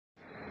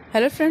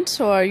Hello friends,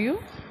 how are you?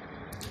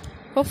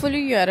 Hopefully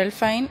you are all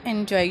fine,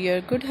 enjoy your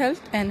good health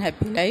and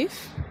happy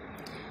life.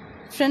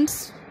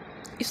 Friends,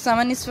 if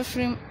someone is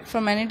suffering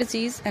from any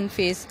disease and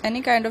face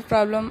any kind of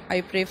problem,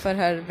 I pray for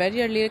her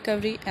very early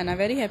recovery and a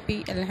very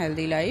happy and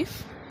healthy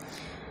life.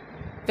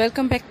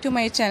 Welcome back to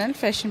my channel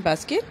Fashion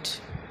Basket.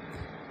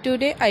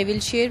 Today I will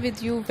share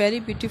with you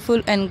very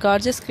beautiful and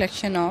gorgeous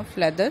collection of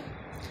leather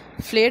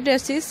flare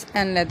dresses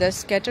and leather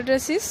scatter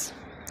dresses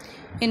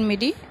in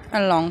midi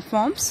and long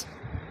forms.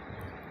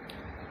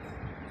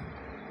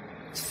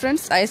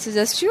 Friends, I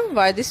suggest you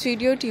watch this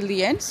video till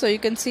the end so you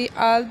can see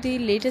all the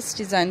latest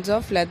designs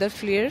of leather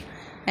flare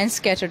and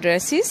scatter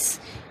dresses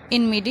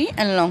in midi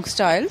and long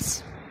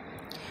styles,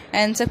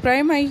 and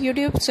subscribe my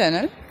YouTube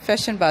channel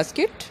Fashion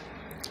Basket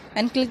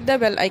and click the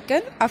bell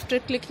icon. After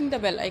clicking the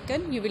bell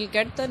icon, you will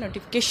get the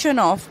notification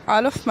of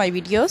all of my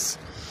videos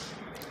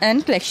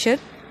and collection.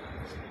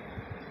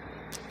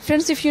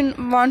 Friends, if you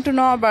want to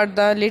know about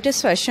the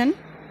latest fashion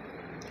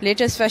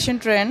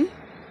trend,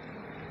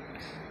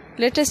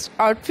 latest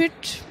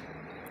outfit,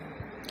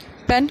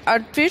 pant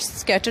outfits,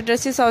 scatter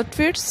dresses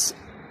outfits,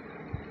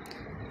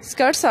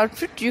 skirts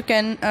outfit, you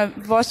can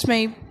watch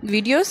my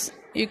videos.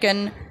 You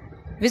can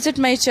visit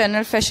my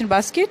channel Fashion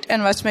Basket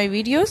and watch my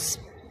videos,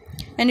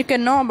 and you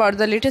can know about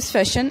the latest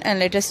fashion and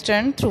latest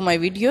trend through my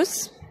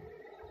videos.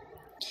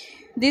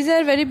 These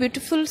are very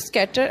beautiful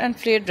scatter and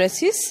flare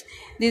dresses.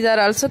 These are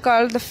also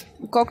called the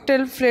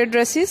cocktail flare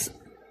dresses.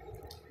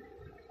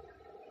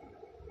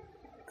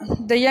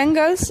 The young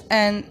girls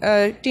and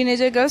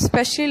teenager girls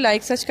especially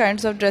like such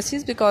kinds of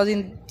dresses because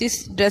in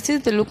these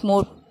dresses they look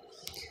more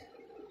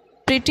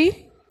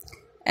pretty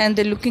and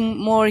they're looking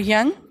more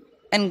young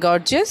and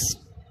gorgeous.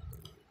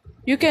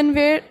 You can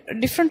wear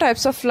different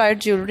types of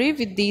light jewelry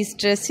with these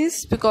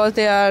dresses because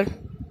they are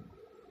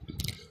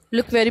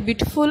look very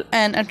beautiful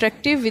and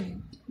attractive with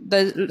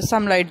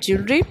some light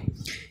jewelry.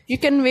 You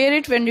can wear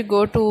it when you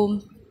go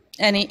to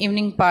any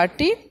evening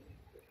party,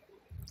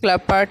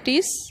 club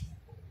parties,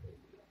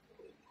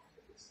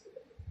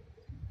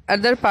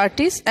 other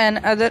parties and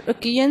other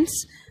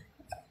occasions.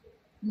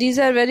 These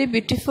are very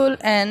beautiful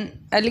and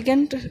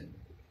elegant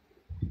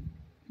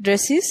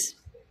dresses.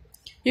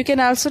 You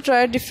can also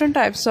try different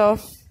types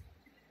of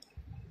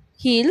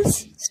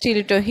heels,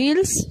 stiletto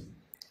heels,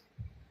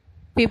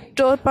 peep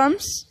toe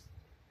pumps,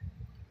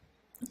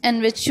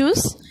 and with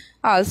shoes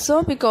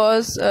also,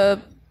 because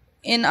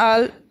in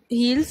all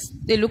heels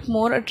they look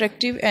more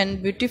attractive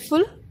and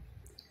beautiful.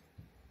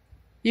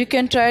 You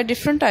can try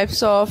different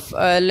types of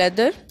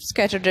leather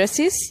scatter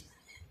dresses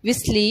with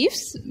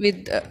sleeves,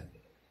 with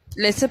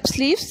lace-up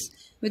sleeves,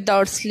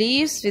 without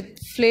sleeves, with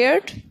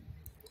flared,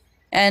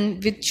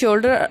 and with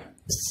shoulder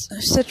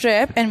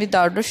strap and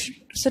without the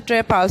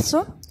strap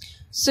also.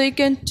 So you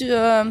can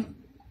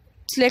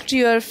select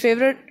your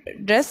favorite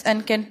dress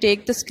and can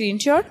take the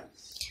screenshot,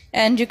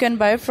 and you can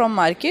buy from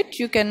market.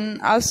 You can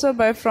also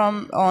buy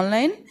from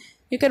online.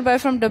 You can buy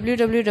from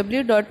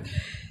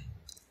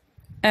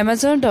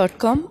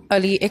www.amazon.com,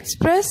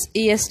 AliExpress,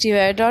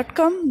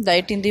 esty.com,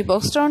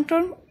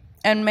 theitinthebox.com,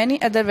 and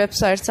many other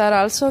websites are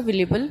also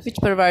available which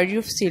provide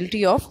you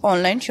facility of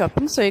online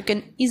shopping, so you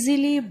can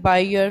easily buy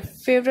your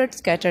favorite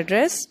scatter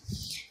dress.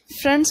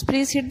 Friends,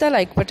 please hit the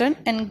like button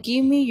and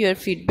give me your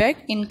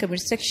feedback in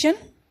comment section,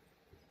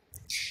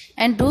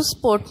 and do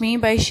support me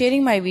by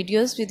sharing my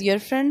videos with your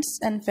friends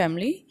and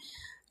family.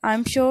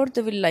 I'm sure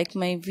they will like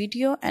my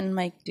video and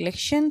my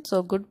collection.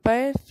 So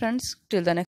goodbye friends, till the next